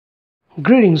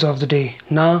Greetings of the day.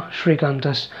 நான்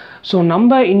Shreekanth. So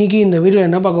நம்ம இன்றைக்கி இந்த வீடியோவில்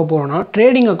என்ன பார்க்க போகிறோம்னா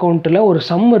ட்ரேடிங் அக்கௌண்ட்டில் ஒரு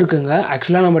சம் இருக்குங்க.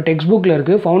 ஆக்சுவலாக நம்ம டெக்ஸ்ட் புக்கில்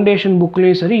இருக்குது, ஃபவுண்டேஷன்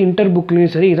புக்லேயும் சரி இன்டர்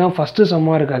புக்லேயும் சரி இதான் ஃபஸ்ட்டு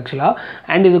சம்மாக இருக்குது ஆக்சுவலாக.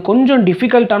 அண்ட் இது கொஞ்சம்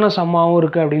டிஃபிகல்ட்டான சம்மாகவும்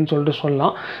இருக்குது அப்படின்னு சொல்லிட்டு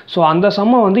சொல்லலாம். ஸோ அந்த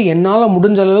சம்மை வந்து என்னால்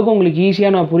முடிஞ்ச அளவுக்கு உங்களுக்கு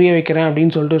ஈஸியாக நான் புரிய வைக்கிறேன்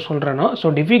அப்படின்னு சொல்லிட்டு சொல்கிறேன்னா,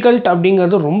 ஸோ டிஃபிகல்ட்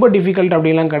அப்படிங்கிறது ரொம்ப டிஃபிகல்ட்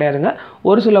அப்படிலாம் கிடையாதுங்க.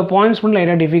 ஒரு சில பாயிண்ட்ஸ் மட்டும்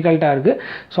லைட்டாக டிஃபிகல்ட்டாக இருக்குது.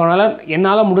 ஸோ அதனால்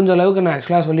என்னால் முடிஞ்ச அளவுக்கு நான்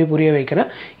ஆக்சுவலாக சொல்லி புரிய வைக்கிறேன்.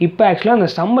 இப்போ ஆக்சுவலாக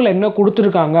அந்த சம்மில் என்ன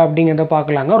கொடுத்துருக்காங்க அப்படிங்கிறத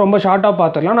பார்க்கலாங்க. ரொம்ப ஷார்ட்டாக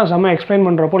பார்த்துடலாம். நான் செம்ம எக்ஸ்பிளைன்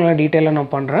பண்ணுறப்போ நல்லா டீட்டெயிலாக நான்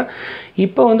பண்ணுறேன்.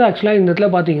 இப்போ வந்து ஆக்சுவலாக இந்த இடத்துல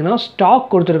பார்த்தீங்கன்னா ஸ்டாக்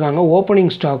கொடுத்துருக்காங்க,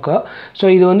 ஓப்பனிங் ஸ்டாக்கு. ஸோ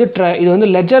இது வந்து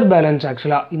லெஜர் பேலன்ஸ்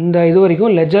ஆக்சுவலாக. இந்த இது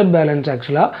வரைக்கும் லெஜர் பேலன்ஸ்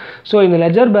ஆக்சுவலாக. ஸோ இந்த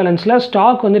லெஜர் பேலன்ஸில்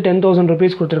ஸ்டாக் வந்து 10,000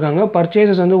 rupees கொடுத்துருக்காங்க,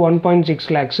 பர்ச்சேசஸ் வந்து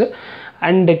 1.6 lakhs,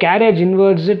 and carriage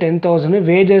inwards 10,000,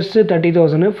 wages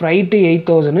 30,000, freight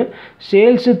 8,000,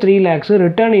 sales 3 lakhs,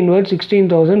 return inwards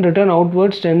 16,000, return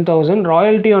outwards 10,000,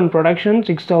 royalty on production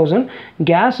 6,000,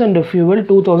 gas and fuel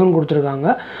 2,000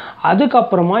 கொடுத்துருக்காங்க.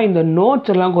 அதுக்கப்புறமா இந்த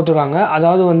நோட்ஸ் எல்லாம் கொடுத்துருக்காங்க.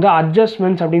 அதாவது வந்து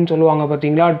அட்ஜஸ்ட்மெண்ட்ஸ் அப்படின்னு சொல்லுவாங்க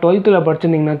பார்த்தீங்களா, 12th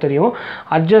படிச்சிருந்தீங்கன்னா தெரியும்,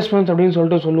 அட்ஜஸ்ட்மெண்ட்ஸ் அப்படின்னு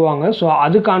சொல்லிட்டு சொல்லுவாங்க. ஸோ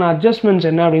அதுக்கான அட்ஜஸ்ட்மெண்ட்ஸ்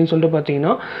என்ன அப்படின்னு சொல்லிட்டு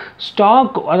பார்த்தீங்கன்னா,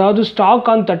 ஸ்டாக் அதாவது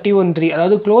ஸ்டாக் ஆன் 31/3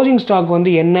 அதாவது க்ளோசிங் ஸ்டாக்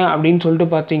வந்து என்ன அப்படின்னு சொல்லிட்டு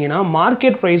பார்த்தீங்கன்னா,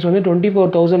 மார்க்கெட் ப்ரைஸ் வந்து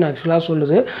 24,000 ஆக்சுவலாக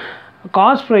சொல்லுது,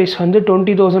 காஸ்ட் ப்ரைஸ் வந்து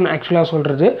 20,000 ஆக்சுவலாக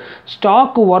சொல்கிறது.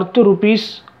 Stock worth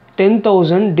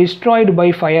 ₹10,000 destroyed by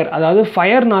fire, அதாவது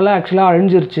ஃபயர்னால ஆக்சுவலாக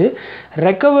அழிஞ்சிருச்சு.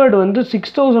 ரெக்கவர்டு வந்து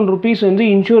 6,000 rupees வந்து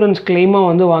இன்சூரன்ஸ் கிளைமாக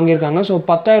வந்து வாங்கியிருக்காங்க. ஸோ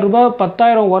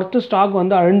 10,000 ஒர்த்து ஸ்டாக்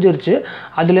வந்து அழிஞ்சிருச்சு.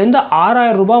 அதுலேருந்து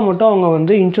 6,000 ரூபாய் மட்டும் அவங்க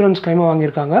வந்து இன்சூரன்ஸ் கிளைமாக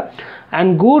வாங்கியிருக்காங்க.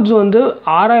 அண்ட் கூட்ஸ் வந்து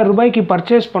 6,000 ரூபாய்க்கு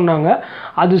பர்ச்சேஸ் பண்ணாங்க.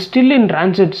 அது ஸ்டில் இன்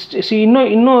டிரான்சிட்,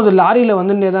 இன்னும் அது லாரியில்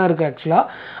வந்துட்டே தான் இருக்குது ஆக்சுவலாக.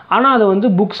 ஆனால் அதை வந்து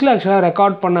புக்ஸில் ஆக்சுவலாக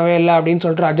ரெக்கார்ட் பண்ணவே இல்லை அப்படின்னு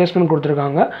சொல்லிட்டு அட்ஜஸ்ட்மெண்ட்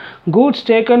கொடுத்துருக்காங்க. Goods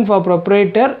taken for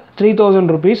proprietor 3,000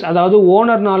 rupees, அதாவது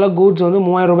ஓனர்னால கூட்ஸ் வந்து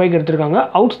 3,000 ரூபாய்க்கு எடுத்திருக்காங்க.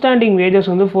 அவுட்ஸ்டாண்டிங் வேஜஸ்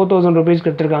வந்து 4,000 rupees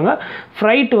எடுத்திருக்காங்க.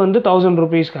 ஃப்ரைட் வந்து 1,000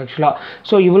 rupees ஆக்சுவலாக.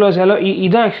 ஸோ இவ்வளோ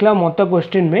இதான் ஆக்சுவலாக மொத்த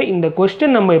கொஸ்டின்மே. இந்த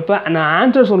கொஸ்டின் நம்ம இப்போ நான்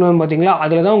ஆன்சர் சொல்லுவேன் பார்த்தீங்களா,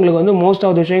 அதில் தான் உங்களுக்கு வந்து மோஸ்ட்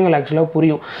ஆஃப் த விஷயங்கள் ஆக்சுவலாக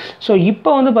புரியும். ஸோ இப்போ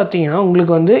வந்து பார்த்தீங்கன்னா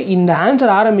உங்களுக்கு வந்து இந்த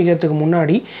ஆன்சர் ஆரம்பிக்கிறதுக்கு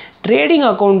முன்னாடி ட்ரேடிங்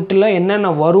அக்கௌண்ட்டில் என்னென்ன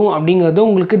வரும் அப்படிங்கிறது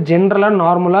உங்களுக்கு ஜென்ரலாக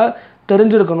நார்மலாக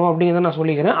தெரிஞ்சிருக்கணும் அப்படிங்கிறத நான்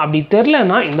சொல்லிக்கிறேன். அப்படி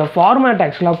தெரிலனா இந்த ஃபார்மேட்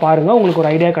ஆக்சுவலாக பாருங்கள், உங்களுக்கு ஒரு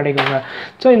ஐடியா கிடைக்குங்க.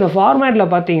 ஸோ இந்த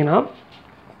ஃபார்மேட்டில் பார்த்தீங்கன்னா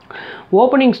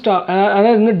ஓப்பனிங் ஸ்டாக்,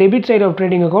 அதாவது வந்து debit side of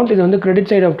trading account, இது வந்து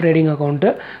credit side of trading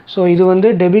account. So இது வந்து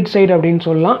டெபிட் சைட் அப்படின்னு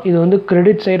சொல்லலாம், இது வந்து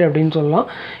கிரெடிட் சைட் அப்படின்னு சொல்லலாம்.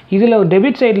 இதில்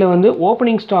டெபிட் சைடில் வந்து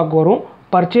ஓப்பனிங் ஸ்டாக் வரும்,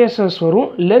 பர்ச்சேசஸ் வரும்,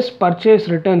 லெஸ் பர்ச்சேஸ்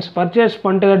ரிட்டர்ன்ஸ், பர்ச்சேஸ்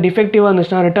பண்ணிட்டு டிஃபெக்டிவாக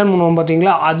இருந்துச்சுன்னா ரிட்டர்ன் பண்ணுவோம்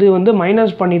பார்த்தீங்களா, அது வந்து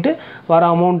மைனஸ் பண்ணிவிட்டு வர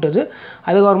அமௌண்ட் இது.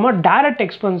 அதுக்கப்புறமா டைரக்ட்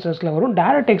எக்ஸ்பென்சஸில் வரும்.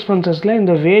 டைரக்ட் எக்ஸ்பென்சஸில்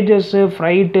இந்த வேஜஸ்ஸு,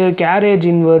 ஃப்ரைட்டு, கேரேஜ்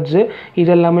இன்வர்ட்ஸு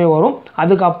இது எல்லாமே வரும்.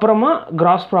 அதுக்கப்புறமா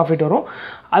கிராஸ் ப்ராஃபிட் வரும்.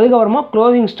 அதுக்கப்புறமா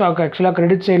க்ளோசிங் ஸ்டாக் ஆக்சுவலாக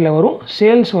கிரெடிட் சைடில் வரும்,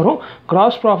 சேல்ஸ் வரும்,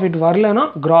 கிராஸ் ப்ராஃபிட் வரலைன்னா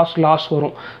கிராஸ் லாஸ்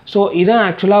வரும். ஸோ இதான்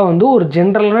ஆக்சுவலாக வந்து ஒரு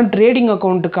ஜென்ரலான ட்ரேடிங்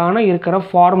அக்கௌண்ட்டுக்கான இருக்கிற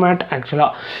ஃபார்மேட்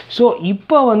ஆக்சுவலாக. ஸோ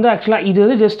இப்போ வந்து ஆக்சுவலாக இது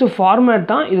வந்து ஜஸ்ட்டு ஃபார்மேட்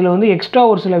தான், இதில் வந்து எக்ஸ்ட்ரா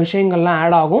ஒரு சில விஷயங்கள்லாம்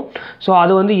ஆட் ஆகும். ஸோ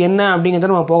அது வந்து என்ன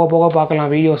அப்படிங்கிறத நம்ம போக போக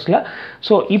பார்க்கலாம் வீடியோஸில்.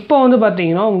 ஸோ இப்போ வந்து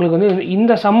பார்த்தீங்கன்னா உங்களுக்கு வந்து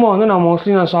இந்த சம்மை வந்து நான்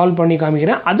மோஸ்ட்லி சால்வ் பண்ணி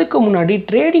காமிக்கிறேன். அதுக்கு முன்னாடி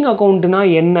ட்ரேடிங் அக்கௌண்ட்டுனா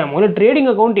என்ன, முதல்ல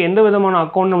ட்ரேடிங் அக்கௌண்ட் எந்த விதமான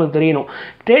அக்கௌண்ட் நமக்கு தெரியணும்.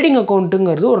 ட்ரேடிங்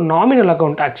அக்கௌண்ட்டுங்கிறது ஒரு நாமினல்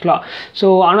அக்கௌண்ட் ஆக்சுவலாக. ஸோ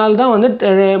ஆனால் தான் வந்து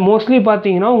மோஸ்ட்லி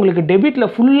பார்த்தீங்கன்னா உங்களுக்கு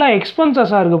டெபிட்டில் ஃபுல்லாக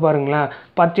எக்ஸ்பென்சஸாக இருக்குது பாருங்களேன்,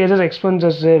 purchases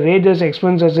expenses, wages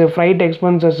expenses, fried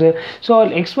expenses, so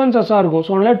எக்ஸ்பென்சஸாக இருக்கும்.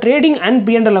 ஸோ அதனால் ட்ரேடிங் அண்ட்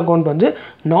P&L அக்கௌண்ட் வந்து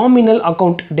nominal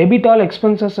account, debit all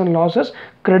expenses and losses,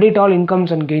 credit all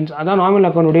incomes and gains, அதான் நாமினல்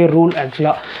அக்கௌண்ட்டுடைய ரூல்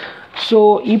ஆக்சுவலாக. ஸோ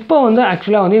இப்போ வந்து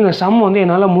ஆக்சுவலாக வந்து இந்த சம் வந்து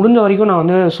என்னால் முடிஞ்ச வரைக்கும் நான்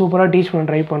வந்து சூப்பராக டீச் பண்ண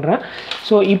ட்ரை பண்ணுறேன்.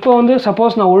 ஸோ இப்போ வந்து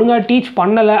சப்போஸ் நான் ஒழுங்காக டீச்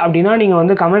பண்ணலை அப்படின்னா நீங்கள்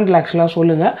வந்து கமெண்ட்டில் ஆக்சுவலாக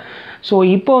சொல்லுங்கள். ஸோ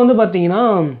இப்போ வந்து பார்த்தீங்கன்னா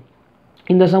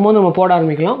இந்த சம் வந்து நம்ம போட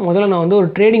ஆரம்பிக்கலாம். முதல்ல நான் வந்து ஒரு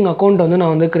ட்ரேடிங் அக்கௌண்ட் வந்து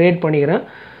நான் வந்து க்ரியேட் பண்ணிக்கிறேன்.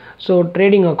 ஸோ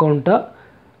ட்ரேடிங் அக்கௌண்ட்டை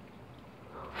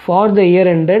ஃபார் த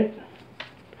இயர் எண்டட்,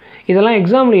 இதெல்லாம்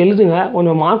எக்ஸாமில் எழுதுங்க,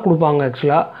 கொஞ்சம் மார்க் கொடுப்பாங்க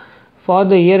ஆக்சுவலாக. For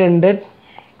the year ended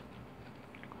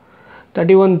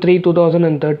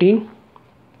 31/3/2013.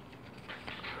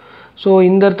 So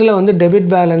இந்த இடத்துல வந்து டெபிட்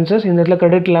பேலன்சஸ், இந்த இடத்துல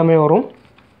கிரெடிட் எல்லாமே வரும்.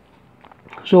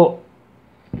 ஸோ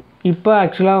இப்போ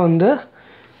ஆக்சுவலாக வந்து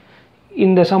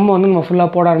இந்த சம்மை வந்து நம்ம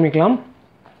ஃபுல்லாக போட ஆரம்பிக்கலாம்.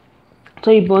 ஸோ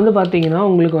இப்போ வந்து பார்த்தீங்கன்னா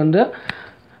உங்களுக்கு வந்து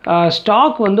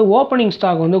ஸ்டாக் வந்து ஓப்பனிங்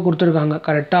ஸ்டாக் வந்து கொடுத்துருக்காங்க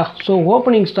கரெக்டாக. ஸோ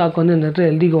ஓப்பனிங் ஸ்டாக் வந்து இந்த இடத்துல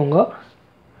எழுதிக்கோங்க.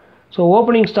 ஸோ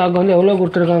ஓப்பனிங் ஸ்டாக் வந்து எவ்வளோ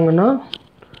கொடுத்துருக்காங்கன்னா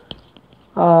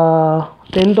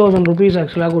 10,000 rupees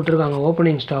ஆக்சுவலாக கொடுத்துருக்காங்க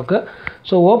opening stock.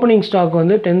 So opening stock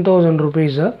வந்து 10,000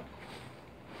 rupees.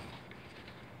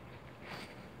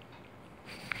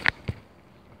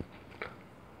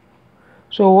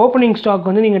 ஸோ ஓப்பனிங் ஸ்டாக்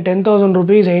வந்து நீங்கள் 10,000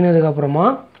 rupees ஐனதுக்கப்புறமா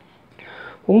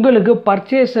உங்களுக்கு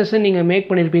பர்ச்சேசஸ் நீங்கள் மேக்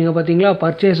பண்ணியிருப்பீங்க பார்த்தீங்களா,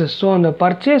 பர்ச்சேசஸ். ஸோ அந்த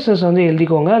பர்ச்சேசஸ் வந்து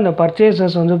எழுதிக்கோங்க. அந்த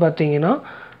பர்ச்சேசஸ் வந்து பார்த்தீங்கன்னா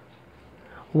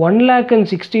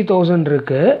 1,60,000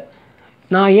 இருக்குது.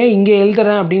 நான் ஏன் இங்கே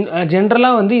எழுதுறேன் அப்படின்னு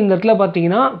ஜென்ரலாக வந்து இந்த இடத்துல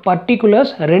பார்த்தீங்கன்னா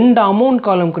பர்டிகுலர்ஸ் 2 அமௌண்ட்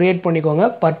காலம் க்ரியேட் பண்ணிக்கோங்க.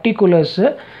 பர்டிகுலர்ஸு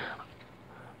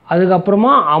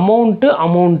அதுக்கப்புறமா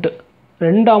அமௌண்ட்டு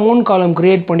 2 அமௌண்ட் காலம்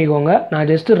க்ரியேட் பண்ணிக்கோங்க. நான்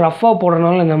ஜஸ்ட்டு ரஃபாக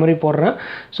போடுறதுனால இந்த மாதிரி போடுறேன்.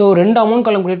 ஸோ 2 அமௌண்ட்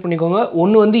காலம் க்ரியேட் பண்ணிக்கோங்க.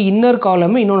 ஒன்று வந்து இன்னர்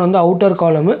காலமு, இன்னொன்று வந்து அவுட்டர்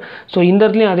காலமு. ஸோ இந்த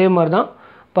இடத்துலையும் அதே மாதிரி தான்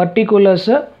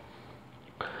பர்டிகுலர்ஸு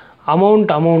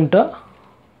அமௌண்ட்டு.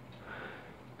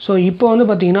 ஸோ இப்போ வந்து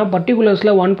பார்த்தீங்கன்னா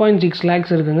பர்டிகுலர்ஸில் 1.6 lakhs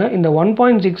இருக்குங்க. இந்த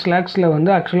 1.6 lakhsல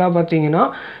வந்து ஆக்சுவலாக பார்த்தீங்கன்னா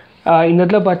இந்த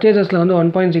இடத்துல பர்ச்சேசஸில் வந்து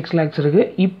 1.6 lakhs இருக்குது.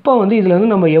 இப்போ வந்து இதில்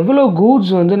வந்து நம்ம எவ்வளோ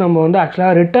கூட்ஸ் வந்து நம்ம வந்து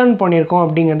ஆக்சுவலாக ரிட்டர்ன் பண்ணியிருக்கோம்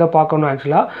அப்படிங்கிறத பார்க்கணும்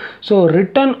ஆக்சுவலாக. ஸோ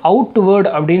ரிட்டர்ன் அவுட்வேர்ட்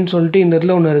அப்படின்னு சொல்லிட்டு இந்த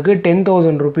இடத்துல ஒன்று இருக்குது,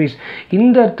 10,000 rupees.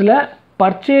 இந்த இடத்துல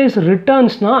பர்ச்சேஸ்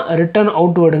ரிட்டர்ன்ஸ்னால் ரிட்டர்ன்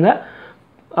அவுட்வேர்டுங்க.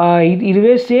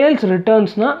 இதுவே சேல்ஸ்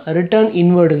ரிட்டர்ன்ஸ்னால் ரிட்டர்ன்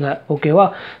இன்வேர்டுங்க. ஓகேவா?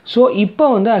 ஸோ இப்போ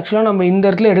வந்து ஆக்சுவலாக நம்ம இந்த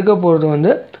இடத்துல எடுக்க போகிறது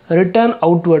வந்து ரிட்டர்ன்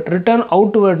அவுட்வேர்ட். ரிட்டர்ன்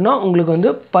அவுட்வேர்ட்னா உங்களுக்கு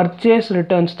வந்து பர்ச்சேஸ்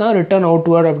ரிட்டர்ன்ஸ் தான் ரிட்டர்ன்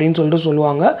அவுட்வேர்ட் அப்படின்னு சொல்லிட்டு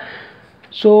சொல்லுவாங்க.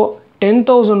 ஸோ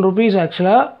 10,000 rupees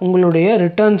ஆக்சுவலாக உங்களுடைய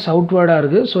ரிட்டர்ன்ஸ் அவுட்வேர்டாக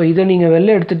இருக்குது. ஸோ இதை நீங்கள்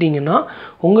வெளில எடுத்துட்டிங்கன்னா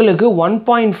உங்களுக்கு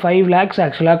 1.5 lakhs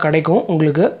ஆக்சுவலாக கிடைக்கும்.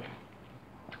 உங்களுக்கு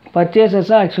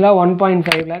பர்ச்சேசஸாக ஆக்சுவலாக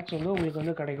 1.5 lakhs வந்து உங்களுக்கு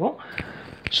வந்து கிடைக்கும்.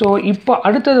 ஸோ இப்போ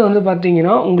அடுத்தது வந்து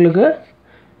பார்த்தீங்கன்னா உங்களுக்கு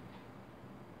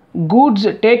goods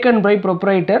taken by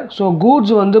proprietor. So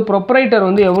goods வந்து ப்ரொப்ரைட்டர்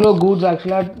வந்து எவ்வளோ கூட்ஸ்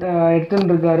ஆக்சுவலாக எடுத்துன்னு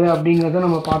இருக்காரு அப்படிங்கிறத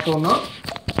நம்ம பார்த்தோம்னா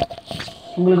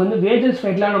உங்களுக்கு வந்து வேஜஸ்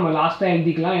ஃபைட்லாம் நம்ம லாஸ்ட்டாக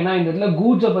எழுதிக்கலாம். ஏன்னா இந்த இடத்துல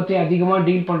கூட்ஸை பற்றி அதிகமாக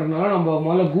டீல் பண்ணுறதுனால நம்ம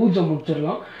முதல்ல கூட்ஸை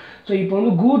முடிச்சிடலாம். ஸோ இப்போ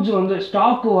வந்து கூட்ஸ் வந்து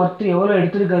ஸ்டாக் ஒர்த்து எவ்வளோ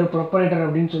எடுத்திருக்காரு ப்ரொப்ரைட்டர்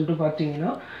அப்படின்னு சொல்லிட்டு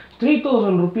பார்த்தீங்கன்னா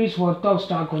 3,000 rupees ஒர்த் ஆஃப்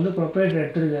ஸ்டாக் வந்து ப்ரொப்ரைட்டர்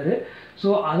எடுத்திருக்காரு. ஸோ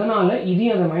அதனால்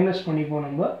இதையும் அதை மைனஸ் பண்ணிப்போம்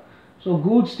நம்ம. So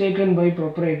goods taken by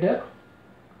proprietor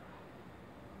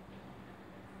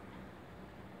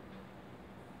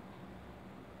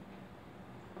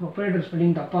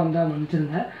spelling தப்பாக இருந்தால்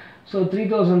மன்னிச்சிருங்க. ஸோ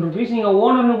 3,000 rupees நீங்கள்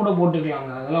ஓனர்னு கூட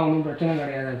போட்டுக்கலாங்க, அதெல்லாம் ஒன்றும் பிரச்சனை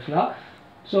கிடையாது ஆக்சுவலாக.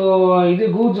 ஸோ இது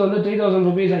கூட்ஸ் வந்து 3,000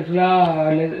 rupees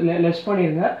ஆக்சுவலாக லெஸ்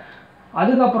பண்ணிடுங்க.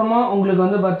 அதுக்கப்புறமா உங்களுக்கு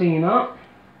வந்து பார்த்தீங்கன்னா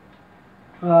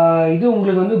இது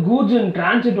உங்களுக்கு வந்து கூட்ஸ் இன்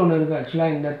டிரான்சிட் ஒன்று இருக்குது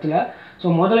ஆக்சுவலாக இந்த இடத்துல. ஸோ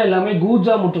முதல்ல எல்லாமே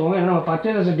கூட்ஸாக முடிச்சுக்கோங்க. ஏன்னா நம்ம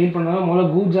பர்ச்சேஸை டீல் பண்ணாலும் முதல்ல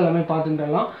கூட்ஸ் எல்லாமே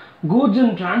பார்த்துட்டுலாம். கூட்ஸ்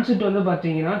இன் டிரான்சிட் வந்து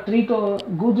பார்த்தீங்கன்னா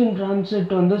கூட்ஸ் இன்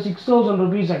டிரான்சிட் வந்து 6,000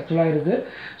 rupees ஆக்சுவலாக இருக்குது.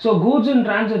 ஸோ கூட்ஸ் இன்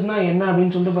டிரான்சிட்னா என்ன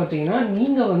அப்படின்னு சொல்லிட்டு பார்த்தீங்கன்னா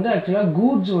நீங்கள் வந்து ஆக்சுவலாக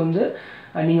கூட்ஸ் வந்து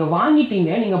நீங்கள் வாங்கிட்டீங்க,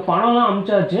 நீங்கள் பணம்லாம்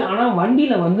அனுப்பிச்சாச்சு, ஆனால்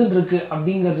வண்டியில் வந்துட்டுருக்கு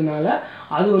அப்படிங்கிறதுனால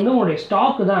அது வந்து உங்களுடைய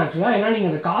ஸ்டாக்கு தான் ஆக்சுவலாக. ஏன்னா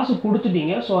நீங்கள் அந்த காசு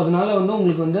கொடுத்துட்டீங்க. ஸோ அதனால் வந்து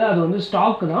உங்களுக்கு வந்து அது வந்து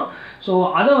ஸ்டாக்கு தான். ஸோ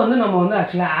அதை வந்து நம்ம வந்து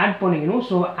ஆக்சுவலாக ஆட் பண்ணிக்கணும்.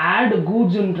 ஸோ ஆட்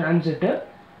கூட்ஸ் இன் டிரான்சிட்டு.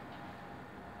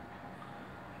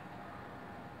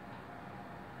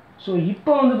 ஸோ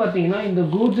இப்போ வந்து பார்த்தீங்கன்னா இந்த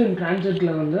கூட்ஸ் இன்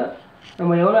டிரான்சிட்டில் வந்து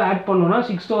நம்ம எவ்வளோ ஆட் பண்ணோம்னா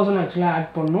 6,000 ஆக்சுவலாக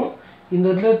ஆட் பண்ணணும். இந்த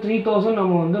இடத்துல 3,000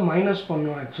 நம்ம வந்து மைனஸ்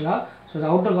பண்ணோம் ஆக்சுவலாக. ஸோ இது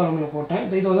அவுட்டர் காலமில் போட்டேன்,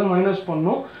 3,000 மைனஸ்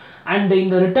பண்ணோம். அண்ட்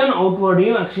இந்த ரிட்டர்ன்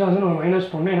அவுட்வேர்டையும் ஆக்சுவலாக வந்து நம்ம மைனஸ்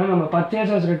பண்ணோம். ஏன்னா நம்ம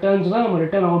பர்ச்சேசஸ் ரிட்டர்ன்ஸ் தான் நம்ம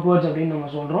ரிட்டர்ன் அவுட்வேர்ட்ஸ் அப்படின்னு நம்ம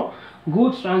சொல்கிறோம்.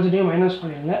 கூட்ஸ் டிரான்சிட்டையும் மைனஸ்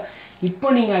பண்ணிடுங்க. இப்போ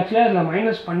நீங்கள் ஆக்சுவலாக இதில்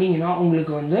மைனஸ் பண்ணிங்கன்னா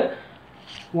உங்களுக்கு வந்து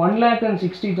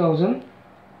 1,60,000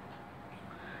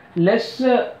 லெஸ்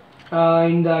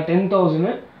இந்த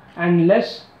 10,000 அண்ட்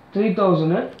லெஸ்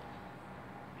 3,000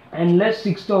 அண்ட் லெஸ்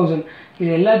 6,000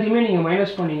 இது எல்லாத்தையுமே நீங்கள்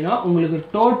மைனஸ் பண்ணிங்கன்னா உங்களுக்கு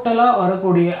டோட்டலாக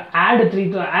வரக்கூடிய ஆட்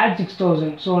 6,000.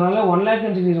 ஸோ அதனால்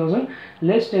 1,60,000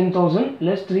 லெஸ் 10,000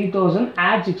 லெஸ் 3,000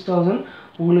 ஆட் 6,000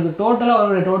 உங்களுக்கு டோட்டலாக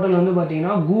வரக்கூடிய டோட்டல் வந்து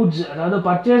பார்த்தீங்கன்னா கூட்ஸ் அதாவது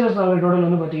பர்ச்சேசஸ் வரக்கூடிய டோட்டல்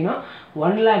வந்து பார்த்தீங்கன்னா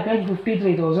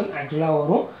 1,53,000 ஆக்சுவலாக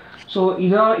வரும். ஸோ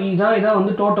இதான்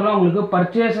வந்து டோட்டலாக உங்களுக்கு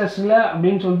பர்ச்சேசஸில்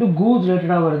அப்படின்னு சொல்லிட்டு கூட்ஸ்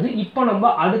ரிலேட்டடாக வருது. இப்போ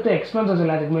நம்ம அடுத்த எக்ஸ்பென்சஸ்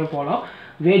எல்லாத்துக்குமே போகலாம்.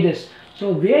 வேஜஸ். ஸோ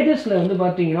வேஜஸில் வந்து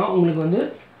பார்த்தீங்கன்னா உங்களுக்கு வந்து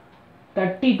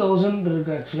 30,000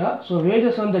 இருக்குது ஆக்சுவலாக. ஸோ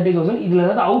வேஜஸ் வந்து 30,000. இதில்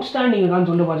ஏதாவது அவுட்ஸ்டாண்டிங் இருக்கான்னு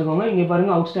சொல்லிட்டு பார்த்துக்கோங்க. இங்கே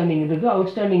பாருங்கள் அவுட்ஸ்டாண்டிங் இருக்குது.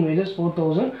 Outstanding wages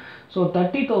 4,000. So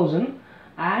 30,000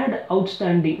 add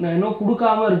outstanding. நான் இன்னும்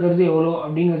கொடுக்காமல் இருக்கிறது எவ்வளோ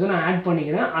அப்படிங்கிறத நான் ஆட்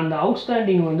பண்ணிக்கிறேன். அந்த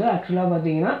அவுட்ஸ்டாண்டிங் வந்து ஆக்சுவலாக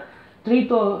பார்த்தீங்கன்னா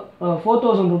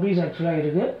 4,000 rupees ஆக்சுவலாக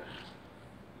இருக்குது.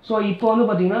 ஸோ இப்போ வந்து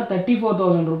பார்த்தீங்கன்னா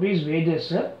 34,000 rupees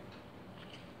வேஜஸ்ஸு.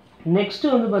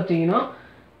 நெக்ஸ்ட்டு வந்து பார்த்தீங்கன்னா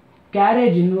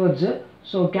கேரேஜ் இன்வெர்ட்ஸு.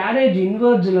 ஸோ கேரேஜ்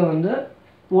இன்வெர்ட்ஸில் வந்து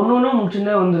ஒன்று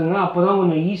முடிச்சுட்டே வந்துடுங்க. அப்போ தான்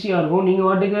கொஞ்சம் ஈஸியாக இருக்கும். நீங்கள்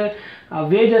வாட்டுக்கு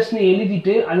வேஜஸ்ன்னு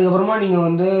எழுதிட்டு அதுக்கப்புறமா நீங்கள்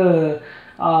வந்து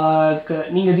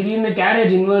நீங்கள் திடீர்னு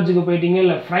கேரேஜ் இன்வெர்ட்ஸுக்கு போயிட்டீங்க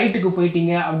இல்லை ஃப்ரைட்டுக்கு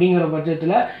போயிட்டீங்க அப்படிங்கிற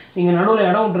பட்சத்தில் நீங்கள் நடுவில்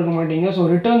இடம் விட்டுருக்க மாட்டீங்க. ஸோ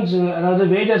ரிட்டர்ன்ஸ் அதாவது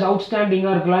வேஜஸ்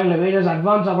அவுட்ஸ்டாண்டிங்காக இருக்கலாம், இல்லை வேஜஸ்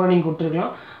அட்வான்ஸாக கூட நீங்கள்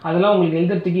கொடுத்துருக்கலாம். அதெல்லாம் உங்களுக்கு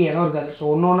எழுதுறதுக்கு இடம் இருக்காது. ஸோ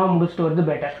ஒன்று முடிச்சுட்டு வருது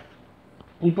பெட்டர்.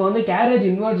 இப்போ வந்து கேரேஜ்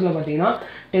இன்வெர்ட்ஸில் பார்த்தீங்கன்னா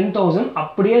 10,000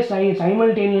 அப்படியே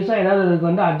சைமல்டேனியஸாக ஏதாவது அதுக்கு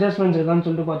வந்து அட்ஜஸ்ட்மெண்ட்ஸ் இருக்கான்னு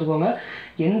சொல்லிட்டு பார்த்துக்கோங்க.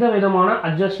 எந்த விதமான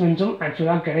அட்ஜஸ்ட்மெண்ட்ஸும்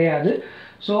ஆக்சுவலாக கிடையாது.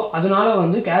 ஸோ அதனால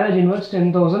வந்து கேரேஜ் இன்வெர்ட்ஸ்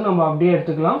 10,000 நம்ம அப்படியே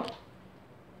எடுத்துக்கலாம்.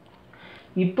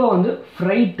 இப்போ வந்து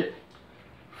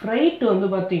ஃப்ரைட் வந்து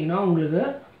பார்த்தீங்கன்னா உங்களுக்கு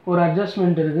ஒரு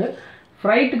அட்ஜஸ்ட்மெண்ட் இருக்குது.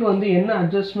 ஃப்ரைட்டுக்கு வந்து என்ன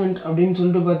அட்ஜஸ்ட்மெண்ட் அப்படின்னு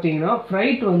சொல்லிட்டு பார்த்தீங்கன்னா,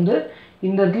 ஃப்ரைட் வந்து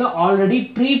இந்த இடத்துல ஆல்ரெடி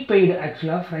ப்ரீபெய்டு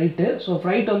ஆக்சுவலாக ஃப்ரைட்டு. ஸோ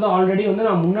ஃப்ரைட் வந்து ஆல்ரெடி வந்து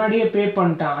நான் முன்னாடியே பே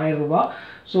பண்ணிட்டேன் 1000 ரூபா.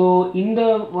 ஸோ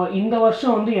இந்த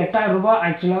வருஷம் வந்து 8000 ரூபா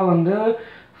ஆக்சுவலாக வந்து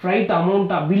ஃப்ரைட்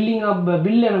அமௌண்ட்டாக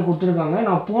பில் எனக்கு கொடுத்துருக்காங்க.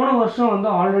 நான் போன வருஷம் வந்து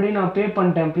ஆல்ரெடி நான் பே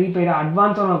பண்ணிட்டேன், ப்ரீபெய்டு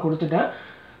அட்வான்ஸாக நான் கொடுத்துட்டேன்.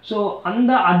 ஸோ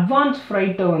அந்த அட்வான்ஸ்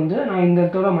ஃப்ரைட்டை வந்து நான் இந்த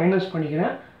இடத்தோட மைனஸ்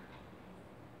பண்ணிக்கிறேன்.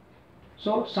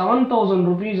 ஸோ 7,000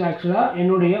 ருபீஸ் ஆக்சுவலாக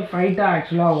என்னுடைய ஃப்ரைட்டாக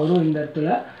ஆக்சுவலாக வரும் இந்த இடத்துல.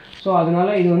 ஸோ அதனால்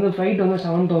இது வந்து ஃப்ரைட் வந்து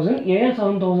 7,000. ஏன்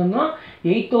 7,000னா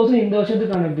 8,000 இந்த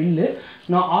வருஷத்துக்கான பில்லு.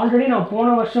 நான் போன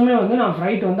வருஷமே வந்து நான்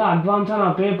ஃப்ரைட் வந்து அட்வான்ஸாக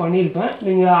நான் பே பண்ணியிருப்பேன்.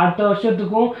 நீங்கள் அடுத்த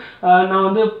வருஷத்துக்கும் நான்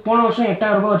வந்து போன வருஷம்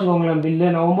 8,000 ரூபா வச்சுக்கோங்களேன் பில்லு,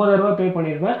 நான் 9,000 ரூபா பே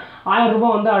பண்ணியிருப்பேன். 1000 ரூபா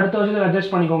வந்து அடுத்த வருஷத்துக்கு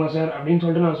அட்ஜஸ்ட் பண்ணிக்கோங்க சார் அப்படின்னு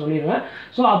சொல்லிட்டு நான் சொல்லிடுவேன்.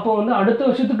 ஸோ அப்போ வந்து அடுத்த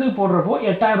வருஷத்துக்கு போடுறப்போ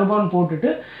 8,000 ரூபான்னு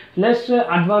போட்டுட்டு லெஸ்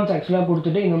அட்வான்ஸ் ஆக்சுவலாக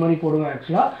கொடுத்துட்டு இந்த மாதிரி போடுவேன்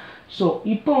ஆக்சுவலாக. ஸோ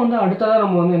இப்போ வந்து அடுத்ததாக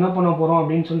நம்ம வந்து என்ன பண்ண போகிறோம்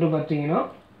அப்படின்னு சொல்லிட்டு பார்த்தீங்கன்னா,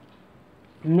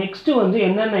 நெக்ஸ்ட்டு வந்து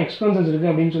என்னென்ன எக்ஸ்பென்சஸ் இருக்குது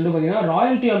அப்படின்னு சொல்லிட்டு பார்த்தீங்கன்னா,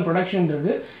 ராயல்ட்டி ஆன் ப்ரொடக்ஷன்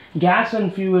இருக்குது, கேஸ்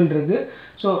அண்ட் ஃபியூவல் இருக்குது.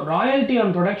 ஸோ ராயல்ட்டி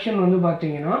ஆன் ப்ரொடக்ஷன் வந்து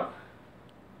பார்த்தீங்கன்னா,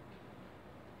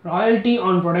 ராயல்ட்டி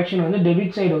ஆன் ப்ரொடக்ஷன் வந்து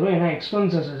டெபிட் சைடு வரும், ஏன்னா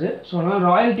எக்ஸ்பென்சஸ் இது. ஸோ அதனால்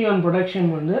ராயல்ட்டி ஆன் ப்ரொடக்ஷன்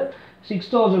வந்து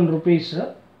 6,000 ருபீஸு.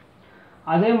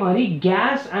 அதே மாதிரி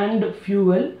கேஸ் அண்ட்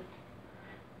ஃபியூவல்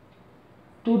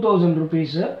 2,000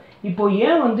 ருபீஸு. இப்போ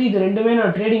ஏன் வந்து இது ரெண்டுமே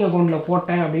நான் ட்ரேடிங் அக்கௌண்ட்டில்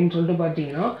போட்டேன் அப்படின்னு சொல்லிட்டு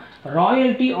பார்த்தீங்கன்னா,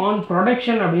 ராயல்ட்டி ஆன்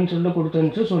ப்ரொடக்ஷன் அப்படின்னு சொல்லிட்டு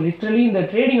கொடுத்துருந்துச்சு. ஸோ லிட்ரலி இந்த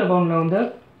ட்ரேடிங் அக்கௌண்ட்டில் வந்து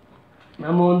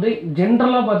நம்ம வந்து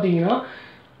ஜென்ரலாக பார்த்தீங்கன்னா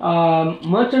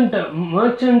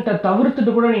மர்ச்சண்ட்டை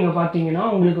தவிர்த்துட்டு கூட நீங்கள் பார்த்தீங்கன்னா,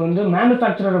 உங்களுக்கு வந்து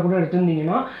மேனுஃபேக்சரரை கூட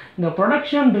எடுத்திருந்தீங்கன்னா இந்த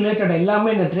ப்ரொடக்ஷன் ரிலேட்டட்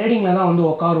எல்லாமே இந்த ட்ரேடிங்கில் தான் வந்து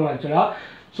உட்காரும் ஆக்சுவலாக.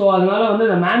 ஸோ அதனால் வந்து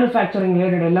இந்த மேனுஃபேக்சரிங்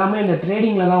ரிலேட்டட் எல்லாமே இந்த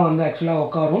ட்ரேடிங்கில் தான் வந்து ஆக்சுவலாக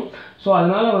உட்காரும். ஸோ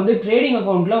அதனால் வந்து ட்ரேடிங்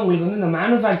அக்கௌண்ட்டில் உங்களுக்கு வந்து இந்த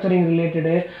மேனுஃபேக்சரிங்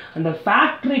ரிலேட்டடு அந்த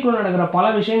ஃபேக்ட்ரிக்குள்ளே நடக்கிற பல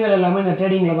விஷயங்கள் எல்லாமே இந்த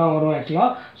ட்ரேடிங்கில் தான் வரும் ஆக்சுவலாக.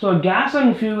 ஸோ கேஸ்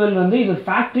அண்ட் ஃபியூவல் வந்து இது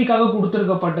ஃபேக்ட்ரிக்காக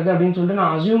கொடுத்துருக்கப்பட்டது அப்படின்னு சொல்லிட்டு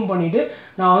நான் அசியூம் பண்ணிவிட்டு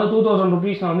நான் வந்து 2,000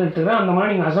 ருபீஸ் நான் வந்து எடுத்துக்கிறேன். அந்த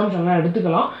மாதிரி நீங்கள் அசம்ஷன்லாம்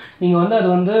எடுத்துக்கலாம். நீங்கள் வந்து அது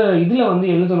வந்து இதில் வந்து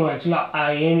எழுதணும் ஆக்சுவலாக,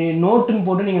 நோட்டுன்னு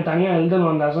போட்டு நீங்கள் தனியாக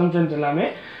எழுதணும் அந்த அசம்ஷன்ஸ் எல்லாமே.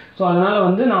 ஸோ அதனால்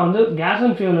வந்து நான் வந்து கேஸ்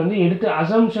அண்ட் ஃபியூவல் வந்து எடுத்து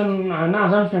அசம்ஷன்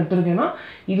எடுத்திருக்கேன்னா,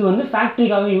 இது வந்து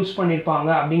ஃபேக்ட்ரிக்காக யூஸ் பண்ணியிருப்பாங்க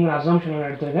அப்படிங்கிற அசம்ஷன் நான்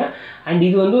எடுத்திருக்கேன். அண்ட்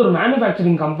இது வந்து ஒரு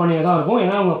மேனுஃபேக்சரிங் கம்பெனியாக தான் இருக்கும்,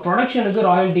 ஏன்னா அவங்க ப்ரொடக்ஷனுக்கு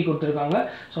ராயல்ட்டி கொடுத்துருக்காங்க.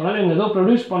 ஸோ அதனால் இவங்க ஏதோ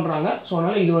ப்ரொடியூஸ் பண்ணுறாங்க. ஸோ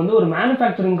அதனால் இது வந்து ஒரு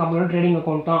மேனுஃபேக்சரிங் கம்பெனியோட ட்ரேடிங்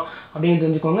அக்கௌண்ட் தான் அப்படின்னு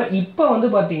தெரிஞ்சுக்கோங்க. இப்போ வந்து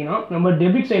பார்த்தீங்கன்னா நம்ம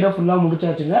டெபிட் சைடாக ஃபுல்லாக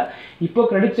முடிச்சாச்சுங்க. இப்போ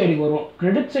கிரெடிட் சைடுக்கு வரும்.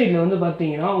 கிரெடிட் சைடில் வந்து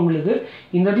பார்த்தீங்கன்னா உங்களுக்கு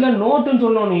இந்த இடத்துல நோட்டுன்னு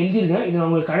சொல்லி ஒன்று எழுதியிருக்கேன். இது நான்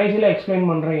உங்களுக்கு கடைசியில் எக்ஸ்பிளைன்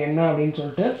பண்ணுறேன் என்ன அப்படின்னு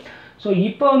சொல்லிட்டு. ஸோ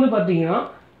இப்போ வந்து பார்த்தீங்கன்னா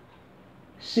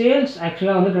சேல்ஸ்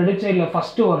ஆக்சுவலாக வந்து கிரெடிட் சைடில்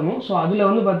ஃபஸ்ட்டு வரணும். ஸோ அதில்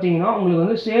வந்து பார்த்தீங்கன்னா உங்களுக்கு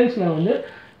வந்து சேல்ஸில் வந்து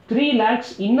 3 lakhs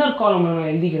இன்னர் காலமில் நான்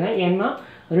எழுதிக்கிறேன். ஏன்னா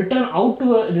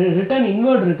ரிட்டர்ன்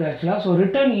இன்வர்ட் இருக்குது ஆக்சுவலாக. ஸோ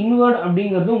ரிட்டர்ன் இன்வர்ட்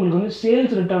அப்படிங்கிறது உங்களுக்கு வந்து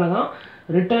சேல்ஸ் ரிட்டர்னை தான்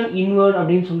ரிட்டர்ன் இன்வர்ட்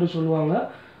அப்படின்னு சொல்லிட்டு சொல்லுவாங்க.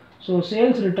 ஸோ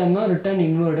சேல்ஸ் ரிட்டர்ன் தான் ரிட்டர்ன்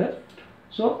இன்வர்டு.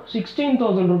 ஸோ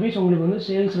 16,000 ருபீஸ் உங்களுக்கு வந்து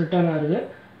சேல்ஸ் ரிட்டர்ன் ஆகுது.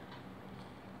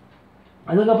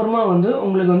 அதுக்கப்புறமா வந்து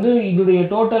உங்களுக்கு வந்து இதோடைய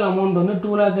டோட்டல் அமௌண்ட் வந்து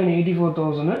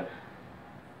 2,84,000.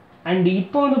 அண்ட்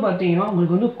இப்போ வந்து பார்த்தீங்கன்னா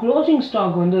உங்களுக்கு வந்து க்ளோசிங்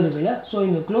ஸ்டாக் வந்து இருக்குல்ல. ஸோ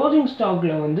இந்த க்ளோசிங்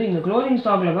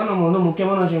ஸ்டாக்கில் தான் நம்ம வந்து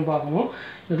முக்கியமான விஷயம் பார்க்கணும்.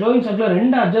 இந்த க்ளோசிங் ஸ்டாக்கில்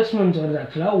 2 அட்ஜஸ்ட்மெண்ட்ஸ் வருது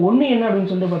ஆக்சுவலாக. ஒன்று என்ன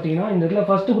அப்படின்னு சொல்லிட்டு பார்த்தீங்கன்னா, இந்த இடத்துல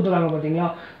ஃபஸ்ட்டு கொடுத்துருக்காங்க பார்த்தீங்களா,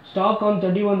 ஸ்டாக் ஆன்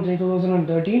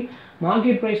 31/3/2013,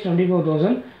 மார்க்கெட் ப்ரைஸ்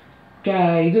 24,000,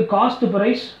 இது காஸ்ட்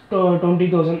ப்ரைஸ்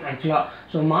 20,000 ஆக்சுவலாக.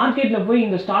 ஸோ மார்க்கெட்டில் போய்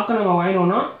இந்த ஸ்டாக்கை நம்ம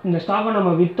வாங்கினோன்னா, இந்த ஸ்டாக்கை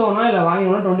நம்ம விற்றோன்னா இல்லை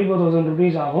வாங்கினோன்னா 24,000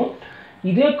 ருபீஸ் ஆகும்.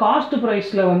 இதே காஸ்ட்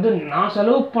ப்ரைஸில் வந்து நான்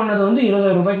செலவு பண்ணது வந்து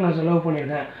 20,000 ரூபாய்க்கு நான் செலவு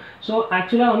பண்ணியிருக்கேன். ஸோ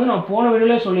ஆக்சுவலாக வந்து நான் போன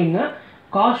வீடியோவில் சொல்லியிருந்தேன்,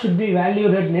 cost should be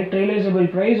valued at net realisable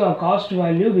price R cost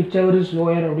value which ever is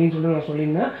lower அப்படின்னு சொல்லிட்டு நான்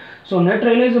சொல்லியிருந்தேன். ஸோ நெட்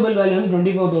ரியலைசபிள் வேல்யூ வந்து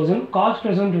 24,000, காஸ்ட்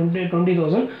ப்ரைஸ்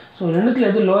 20,000. ஸோ ரெண்டுத்தில்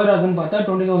எது லோயர் ஆகுதுன்னு பார்த்தா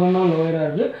 20,000 தான் லோயராக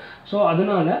இருக்குது. ஸோ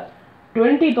அதனால்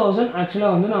 20,000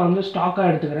 ஆக்சுவலாக வந்து நான் வந்து ஸ்டாக்காக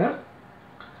எடுத்துக்கிறேன்.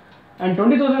 அண்ட்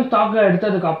 20,000 ஸ்டாக்காக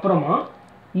எடுத்ததுக்கு அப்புறமா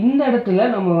இந்த இடத்துல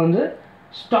நம்ம வந்து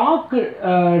ஸ்டாக்கு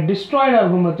டிஸ்ட்ராய்டாக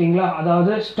இருக்கும் பார்த்தீங்களா,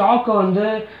 அதாவது ஸ்டாக்கை வந்து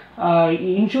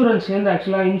இன்சூரன்ஸ்லேருந்து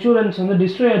ஆக்சுவலாக இன்சூரன்ஸ் வந்து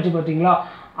டிஸ்ட்ராய் ஆச்சு பார்த்தீங்களா,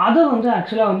 அதை வந்து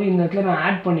ஆக்சுவலாக வந்து இந்த இடத்துல நான்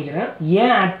ஆட் பண்ணிக்கிறேன்.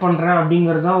 ஏன் ஆட் பண்ணுறேன்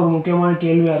அப்படிங்கிறது தான் ஒரு முக்கியமான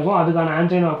கேள்வியாக இருக்கும். அதுக்கான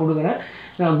ஆன்சரை நான் கொடுக்குறேன்.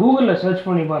 நான் கூகுளில் சர்ச்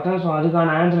பண்ணி பார்த்தேன். ஸோ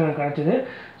அதுக்கான ஆன்சர் எனக்கு கிடச்சிது.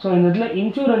 ஸோ இந்த இடத்துல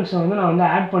இன்சூரன்ஸை வந்து நான் வந்து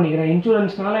ஆட் பண்ணிக்கிறேன்.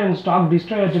 இன்சூரன்ஸ்னால எனக்கு ஸ்டாக்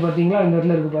டிஸ்ட்ராய் ஆச்சு பார்த்தீங்களா, இந்த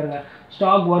இடத்துல இருக்குது பாருங்கள்.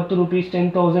 Stock worth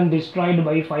 ₹10,000 destroyed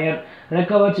by fire,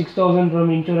 recover 6,000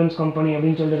 from insurance company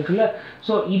அப்படின்னு சொல்லிட்டு இருக்குல்ல.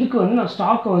 ஸோ இதுக்கு வந்து நான்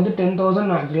ஸ்டாக்கை வந்து 10,000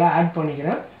 நான் ஆக்சுவலாக ஆட்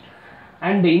பண்ணிக்கிறேன்.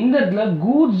 அண்ட் இந்த இடத்துல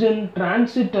கூட்ஸ் இன்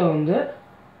டிரான்சிட்டை வந்து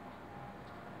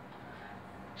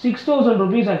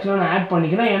 ₹6,000 ஆக்சுவலாக நான் ஆட்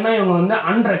பண்ணிக்கிறேன். ஏன்னா இவங்க வந்து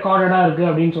அன்ரெக்கார்டடாக இருக்குது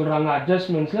அப்படின்னு சொல்கிறாங்க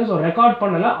அட்ஜஸ்ட்மெண்ட்ஸில். ஸோ ரெக்கார்ட்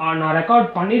பண்ணலை, நான் ரெக்கார்ட்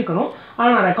பண்ணியிருக்கணும்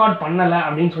ஆனால் நான் ரெக்கார்ட் பண்ணலை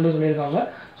அப்படின்னு சொல்லியிருக்காங்க.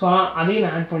 ஸோ அதையும்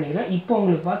நான் ஆட் பண்ணிக்கிறேன். இப்போ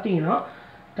உங்களுக்கு பார்த்தீங்கன்னா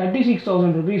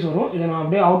 ₹36,000 வரும். இதை நான்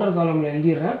அப்படியே அவுட்டர் காலமில்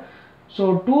எழுதிடுறேன். ஸோ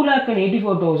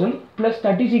 2,84,000 ப்ளஸ்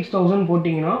 36,000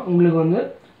 போட்டிங்கன்னா உங்களுக்கு வந்து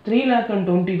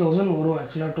 3,20,000 வரும்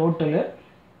ஆக்சுவலாக டோட்டலு.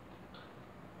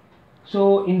 ஸோ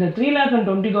இந்த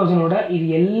 3,20,000ஓட இது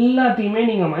எல்லாத்தையுமே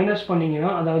நீங்கள் மைனஸ் பண்ணிங்கன்னா,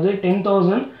 அதாவது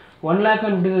 10,000,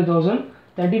 1,55,000,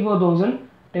 34,000,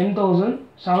 10,000,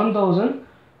 7,000,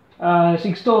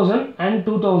 6,000 அண்ட்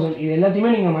 2,000 இது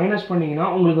எல்லாத்தையுமே நீங்கள் மைனஸ் பண்ணிங்கன்னா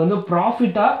உங்களுக்கு வந்து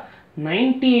ப்ராஃபிட்டாக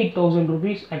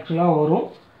 ₹98,000 ஆக்சுவலாக வரும்.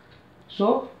 So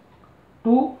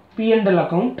to P&L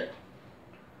account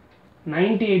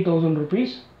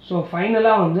 ₹98,000. So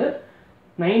ஃபைனலாக வந்து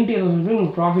 ₹98,000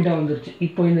 உங்களுக்கு ப்ராஃபிட்டாக வந்துருச்சு.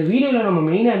 இப்போ இந்த வீடியோவில் நம்ம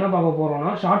மெயினாக என்ன பார்க்க போகிறோம்னா,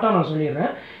 ஷார்ட்டாக நான்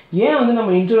சொல்லிடுறேன். ஏன் வந்து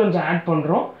நம்ம இன்சூரன்ஸை ஆட்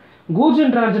பண்ணுறோம், கூட்ஸ்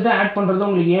இன் டிரான்சிட்டை ஆட் பண்ணுறது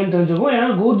உங்களுக்கு ஏன் தெரிஞ்சுக்கும். ஏன்னா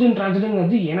கூட்ஸ் இன்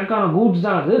டிரான்சிட்டுங்கிறது எனக்கான கூட்ஸ்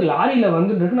தான். அது லாரியில்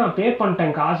வந்துட்டு நான் பே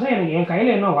பண்ணிட்டேன் காசை, எனக்கு என்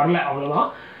கையில் இன்னும் வரல, அவ்வளோதான்.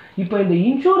 இப்போ இந்த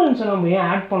இன்சூரன்ஸை நம்ம ஏன்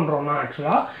ஆட் பண்ணுறோம்னா,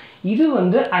 இது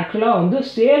வந்து ஆக்சுவலாக வந்து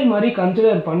சேல் மாதிரி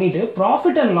கன்சிடர் பண்ணிவிட்டு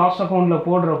ப்ராஃபிட் அண்ட் லாஸ் அக்கௌண்ட்டில்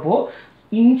போடுறப்போ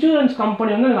இன்சூரன்ஸ்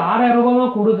கம்பெனி வந்து எனக்கு ₹6,000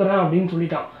 தான் கொடுக்குறேன் அப்படின்னு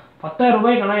சொல்லிட்டான்.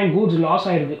 ₹10,000 ஆனால் என் கூட்ஸ் லாஸ்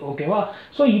ஆயிருக்கு. ஓகேவா.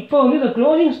 ஸோ இப்போ வந்து இந்த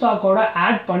க்ளோசிங் ஸ்டாக்கோட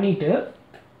ஆட் பண்ணிவிட்டு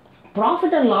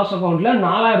ப்ராஃபிட் அண்ட் லாஸ் அக்கௌண்ட்டில்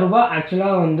 ₹4,000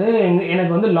 ஆக்சுவலாக வந்து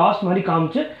எனக்கு வந்து லாஸ் மாதிரி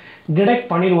காமிச்சு டிடெக்ட்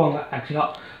பண்ணிடுவாங்க ஆக்சுவலாக.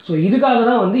 ஸோ இதுக்காக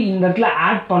தான் வந்து இந்த இடத்துல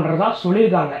ஆட் பண்ணுறதா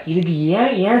சொல்லியிருக்காங்க. இதுக்கு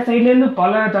என் சைட்லேருந்து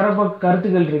பல தரப்பு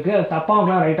கருத்துக்கள் இருக்குது. அது தப்பாக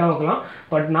இருக்கலாம், ரைட்டாக இருக்கலாம்.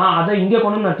 பட் நான் அதை இங்கே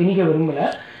கொண்டு நான் திணிக்க விரும்பலை.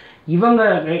 இவங்க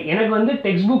எனக்கு வந்து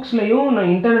டெக்ஸ்ட் புக்ஸ்லையும்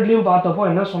நான் இன்டர்நெட்லேயும் பார்த்தப்போ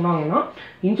என்ன சொன்னாங்கன்னா,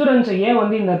 இன்சூரன்ஸை ஏன்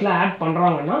வந்து இந்த இடத்துல ஆட்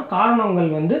பண்ணுறாங்கன்னா, காரணங்கள்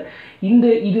வந்து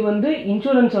இது வந்து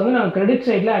இன்சூரன்ஸ் வந்து நாங்கள் கிரெடிட்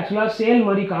சைடில் ஆக்சுவலாக சேல்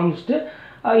மாதிரி காமிச்சிட்டு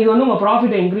இது வந்து உங்கள்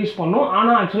ப்ராஃபிட்டை இன்க்ரீஸ் பண்ணும்.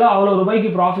 ஆனால் ஆக்சுவலாக அவ்வளோ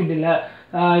ரூபாய்க்கு ப்ராஃபிட் இல்லை,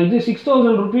 இது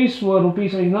 ₹6,000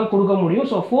 வரைக்கும் தான் கொடுக்க முடியும்.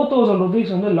 ஸோ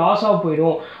 ₹4,000 வந்து லாஸாக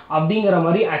போயிடும் அப்படிங்கிற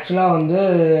மாதிரி ஆக்சுவலாக வந்து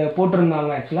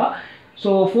போட்டிருந்தாங்க ஆக்சுவலாக.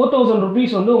 ஸோ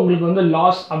 ₹4,000 வந்து உங்களுக்கு வந்து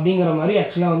லாஸ் அப்படிங்கிற மாதிரி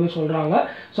ஆக்சுவலாக வந்து சொல்கிறாங்க.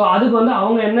 ஸோ அதுக்கு வந்து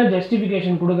அவங்க என்ன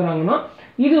ஜஸ்டிஃபிகேஷன் கொடுக்குறாங்கன்னா,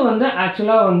 இது வந்து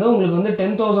ஆக்சுவலாக வந்து உங்களுக்கு வந்து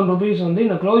 ₹10,000 வந்து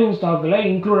இந்த க்ளோசிங் ஸ்டாக்கில்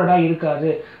இன்க்ளூடடாக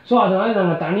இருக்காது. ஸோ அதனால்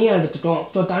நாங்கள் தனியாக எடுத்துட்டோம்.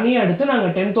 ஸோ தனியாக எடுத்து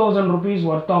நாங்கள் ₹10,000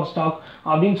 ஒர்த் ஆஃப் ஸ்டாக்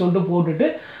அப்படின்னு சொல்லிட்டு போட்டுட்டு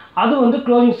அது வந்து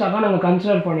க்ளோசிங் ஸ்டாக்காக நாங்கள்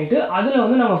கன்சிடர் பண்ணிவிட்டு அதில்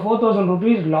வந்து நாங்கள்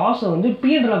 ₹4,000 லாஸை வந்து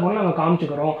P&L அக்கௌண்ட்டில் நாங்கள்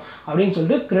காமிச்சிக்கிறோம் அப்படின்னு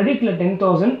சொல்லிட்டு கிரெடிட்டில்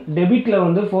 10,000 டெபிட்டில்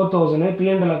வந்து 4,000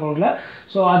 P&L அக்கௌண்ட்டில்.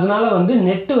 ஸோ அதனால் வந்து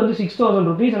நெட்டு வந்து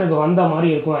 ₹6,000 எனக்கு வந்த மாதிரி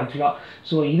இருக்கும் ஆக்சுவலாக.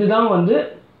 ஸோ இதுதான் வந்து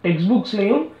டெக்ஸ்ட்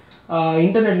புக்ஸ்லேயும்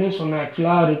இன்டர்நெட்லேயும் சொன்ன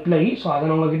ஆக்சுவலாக ரிப்ளை. ஸோ அதை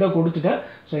நான் உங்ககிட்ட கொடுத்துட்டேன்.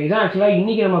 ஸோ இதான் ஆக்சுவலாக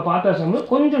இன்றைக்கி நம்ம பார்த்த சம்மு.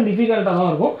 கொஞ்சம் டிஃபிகல்ட்டாக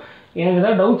தான் இருக்கும். எனக்கு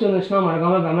ஏதாவது டவுட்ஸ் இருந்துச்சுன்னா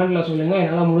மறக்காமல் கமெண்ட்டில் சொல்லுங்கள்.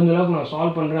 என்னால் முடிஞ்ச அளவுக்கு நான்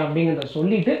சால்வ் பண்ணுறேன் அப்படிங்கிறத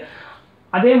சொல்லிவிட்டு,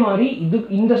 அதே மாதிரி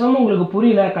இந்த சம் உங்களுக்கு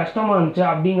புரியல, கஷ்டமாக இருந்துச்சு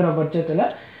அப்படிங்கிற பட்சத்தில்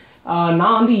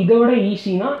நான் வந்து இதை விட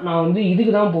ஈஸினா நான் வந்து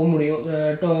இதுக்கு தான் போக முடியும்.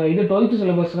 இது 12th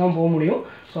சிலபஸ் தான் போக முடியும்.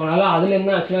 ஸோ அதனால்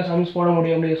அதுலேருந்து ஆக்சுவலாக சம்ஸ் போட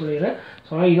முடியும் அப்படின்னு சொல்லிடுறேன். ஸோ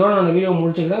அதனால் இதோட நான் அந்த வீடியோ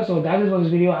முடிச்சுக்கிறேன். So that is for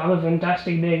this video. Have a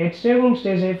fantastic day. Stay home,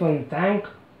 stay safe and thank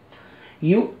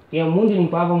you. என் மூஞ்சி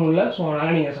நீங்கள் பார்க்க முடியல. ஸோ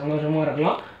அதனால் நீங்கள் சந்தோஷமாக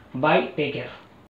இருக்கலாம். By, take care.